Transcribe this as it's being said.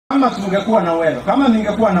kama tungekuwa na uwezo, kama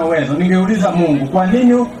ningekuwa na uwezo, ningeuliza Mungu, kwa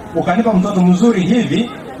nini ukanipa mtoto mzuri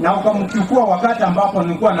hivi na ukamchukua wakati ambapo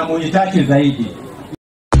nilikuwa na mhitaji zaidi?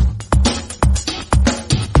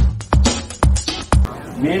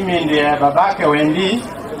 Mimi ndiye babake Wendy,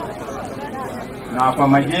 na kwa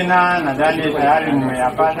majina nadhani tayari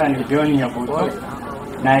mmeyapata, ni John Nyabuto,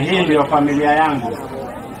 na hii ndio familia yangu.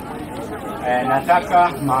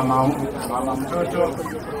 Nataka mama mtoto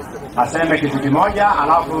aseme kitu kimoja,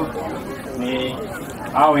 alafu ni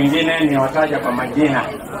hao wengine ni wataja kwa majina,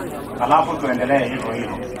 alafu tuendelee hivyo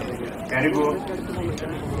hivyo. Karibu.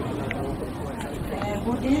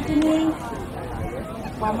 Good evening.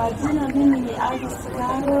 Kwa majina mimi ni Alice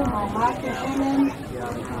Karo, mamake Helen.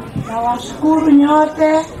 Nawashukuru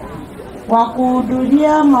nyote kwa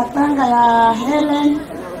kuhudhuria matanga ya Helen.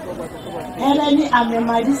 Helen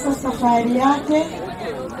amemaliza safari yake,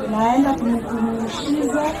 naenda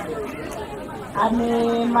kumkumushiza.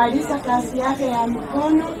 Amemaliza kazi yake ya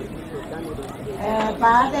mikono.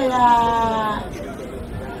 Baada ya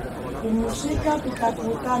kumshika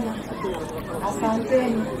tutakutana.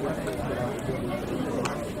 Asanteni.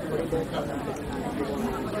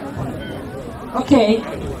 Okay,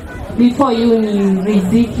 before you ni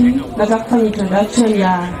Riziki, nataka kufanya introduction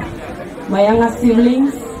ya my younger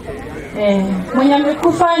siblings. Mwenye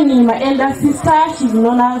amekufa ni my elder sister, she's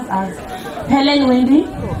known as Helen Wendy.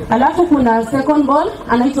 Alafu kuna second born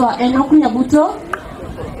anaitwa Enoch Nyabuto.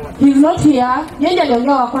 He's not here. Yeye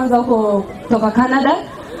aliongea wa kwanza huko kutoka Canada.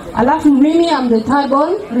 Alafu mimi am the third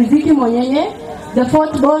born, Riziki Mwenyenye. The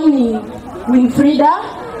fourth born ni Winfrida.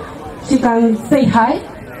 She can say hi.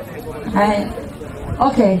 Hi.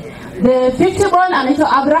 Okay. The fifth born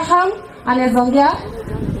anaitwa Abraham, anazongea.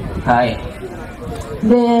 Hi.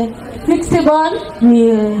 The sixth born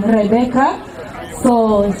ni Rebecca,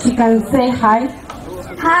 so she can say hi.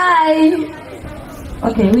 Hi.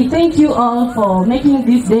 Okay, we thank you all for making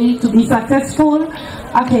this day to be successful.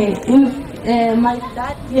 Okay, my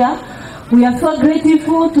dad here, we are so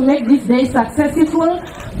grateful to make this day successful.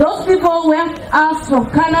 Those people went us from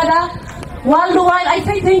Canada, worldwide, I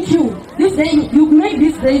say thank you. This day, you make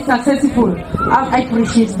this day successful. I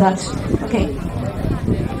appreciate that. Okay.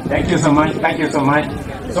 Thank you so much. Thank you so much.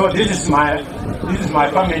 So this is my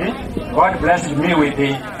family. God blessed me with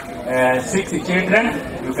the 6 children.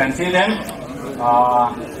 You can see them.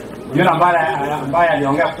 Yule ambaye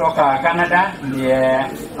aliongea kutoka Canada ndiye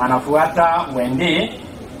anafuata Wendy.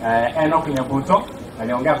 Enoch Nyabuto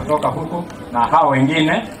aliongea kutoka huku, na hao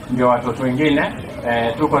wengine ndio watoto wengine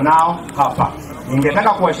tuko nao hapa. Ningetaka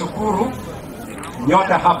kuwashukuru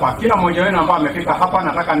nyote hapa, kila mmoja wenu ambao amefika hapa.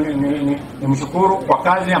 Nataka nimshukuru kwa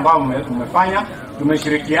kazi ambayo mmefanya.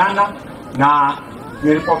 Tumeshirikiana, na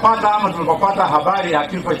tulipopata habari ya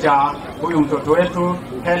kifo cha huyu mtoto wetu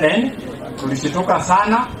Helen, tulishituka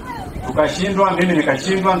sana, tukashindwa. Mimi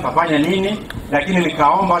nikashindwa nitafanya nini, lakini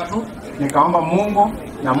nikaomba Mungu,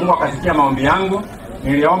 na Mungu akasikia maombi yangu.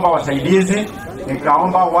 Niliomba wasaidizi,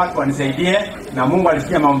 nikaomba watu wanisaidie, na Mungu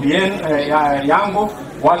alisikia maombi yangu.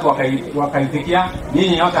 Watu wakaitikia,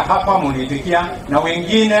 nyinyi yote hapa mliitikia, na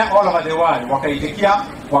wengine all over the world wakaitikia,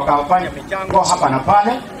 wakafanya michango hapa na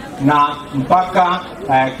pale, na mpaka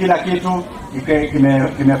kila kitu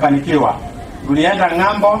kimefanikiwa. Tulienda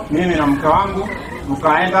ng'ambo, mimi na mke wangu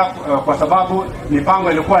tukaenda, kwa sababu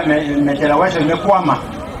mipango ilikuwa imechelewesha, imekwama.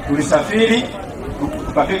 Tulisafiri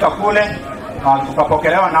tukafika kule,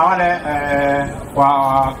 tukapokelewa na wale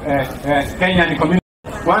Kenyan community.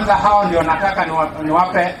 Kwanza hao ndio nataka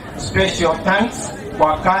niwape special thanks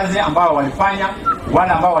kwa kazi ambao walifanya,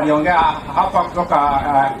 wale ambao waliongea hapa kutoka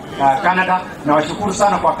Canada, na washukuru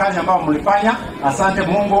sana kwa kazi ambao mlifanya. Asante,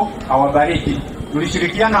 Mungu awabariki.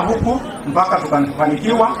 Tulishirikiana huku mpaka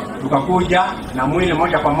tukafanikiwa, tukakuja na mwili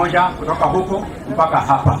moja kwa moja kutoka huku mpaka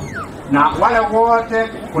hapa. Na wale wote,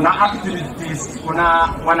 kuna activities, kuna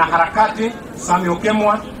wanaharakati Sami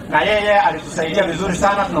Ukemwa, na yeye alitusaidia vizuri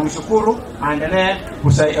sana. Tunamshukuru, aendelee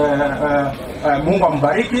Mungu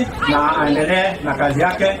ambariki na aendelee na kazi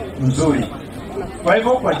yake nzuri. Kwa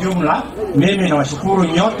hivyo kwa jumla, mimi nawashukuru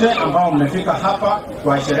nyote ambao mmefika hapa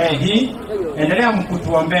kwa sherehe hii. Endelea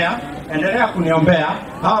mkutuombea, endelea kuniombea.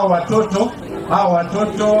 Hao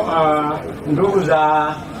watoto ndugu za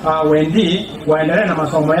Wendy waendelee na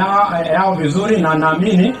masomo yao vizuri, na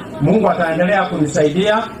naamini Mungu ataendelea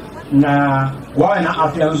kunisaidia na wawe na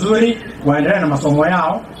afya nzuri, waendelee na masomo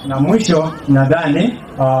yao, na mwisho nadhani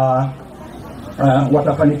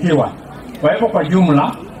watafanikiwa. Kwa hivyo kwa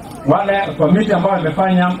jumla, wale komiti ambao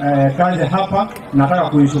wamefanya kazi hapa, nataka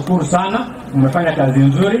kuishukuru sana. Mmefanya kazi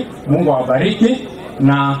nzuri, Mungu awabariki,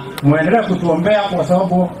 na muendelee kutuombea, kwa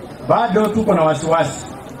sababu bado tuko na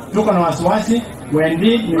wasiwasi,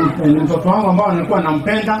 Wendy ni mtoto wangu ambao nilikuwa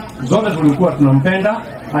nampenda, zote tulikuwa tunampenda.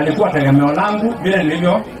 Alikuwa tegemeo langu, vile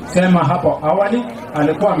nilivyosema hapo awali.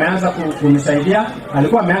 Alikuwa ameanza kunisaidia,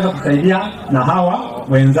 alikuwa ameanza kusaidia na hawa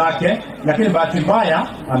wenzake, lakini bahati mbaya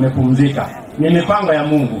amepumzika. Ni mipango ya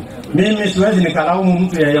Mungu. Mimi siwezi nikalaumu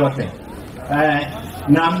mtu yeyote.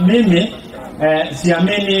 Na mimi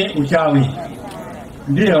siamini uchawi.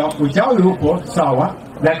 Ndio, uchawi upo sawa,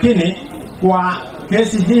 lakini kwa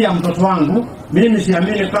kesi hii ya mtoto wangu, mimi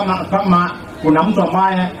siamini kama kuna mtu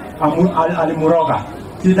ambaye alimuroga.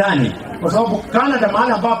 Sidhani, kwa sababu Canada,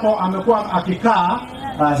 mahali ambapo amekuwa akikaa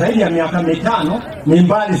zaidi ya miaka 5, ni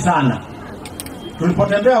mbali sana.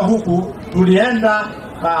 Tulipotembea huku tulienda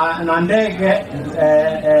na ndege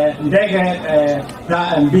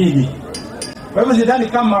mbili. Kwa hivyo sidhani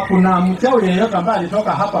kama kuna mchawi yeyote ambaye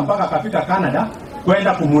alitoka hapa mpaka akafika Canada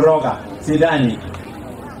kwenda kumuroga. Sidhani.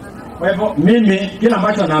 Kwa hivyo mimi kila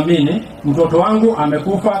ambacho naamini, mtoto wangu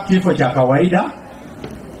amekufa kifo cha kawaida.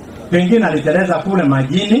 Pengine aliteleza kule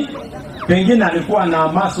majini, pengine alikuwa na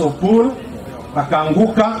muscle pool,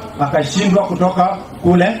 akaanguka, akashindwa kutoka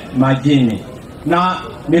kule majini. Na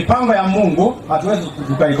mipango ya Mungu hatuwezi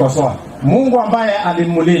tukaikosoa. Mungu ambaye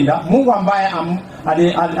alimlinda, Mungu ambaye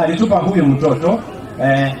alitupa huyu mtoto,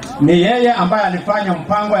 ni yeye ambaye alifanya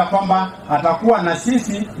mpango ya kwamba atakuwa na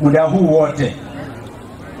sisi muda huu wote.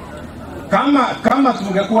 Kama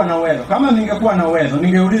tungekuwa na uwezo, kama ningekuwa na uwezo,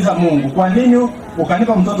 ningeuliza Mungu, kwa nini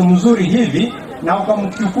ukanipa mtoto mzuri hivi na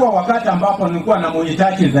ukamchukua wakati ambapo nilikuwa na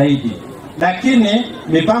muhitaji zaidi? Lakini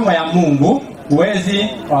mipango ya Mungu huwezi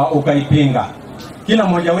ukaipinga. Kila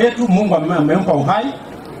mmoja wetu Mungu amempa uhai.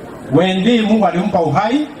 Wendy Mungu alimpa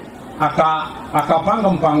uhai, akapanga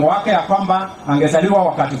mpango wake ya kwamba angezaliwa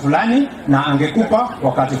wakati fulani na angekupa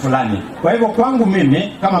wakati fulani. Kwa hivyo kwangu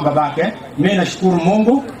mimi kama babake, mimi nashukuru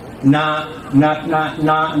Mungu na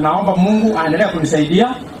naomba Mungu aendelee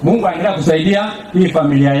kunisaidia. Mungu aendelee kusaidia hii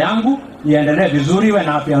familia yangu iendelee vizuri, iwe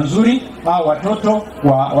na afya nzuri, au watoto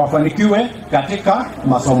wafanikiwe katika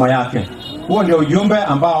masomo yake. Huo ndio ujumbe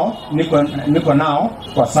ambao niko nao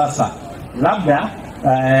kwa sasa. Labda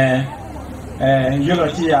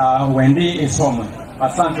eulogy ya Wendy isomwe.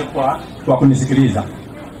 Asante kwa kunisikiliza.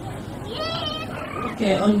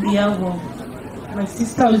 Okay, on behalf of my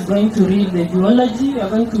sister is going to read the eulogy. We are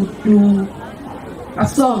going to do a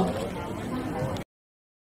song.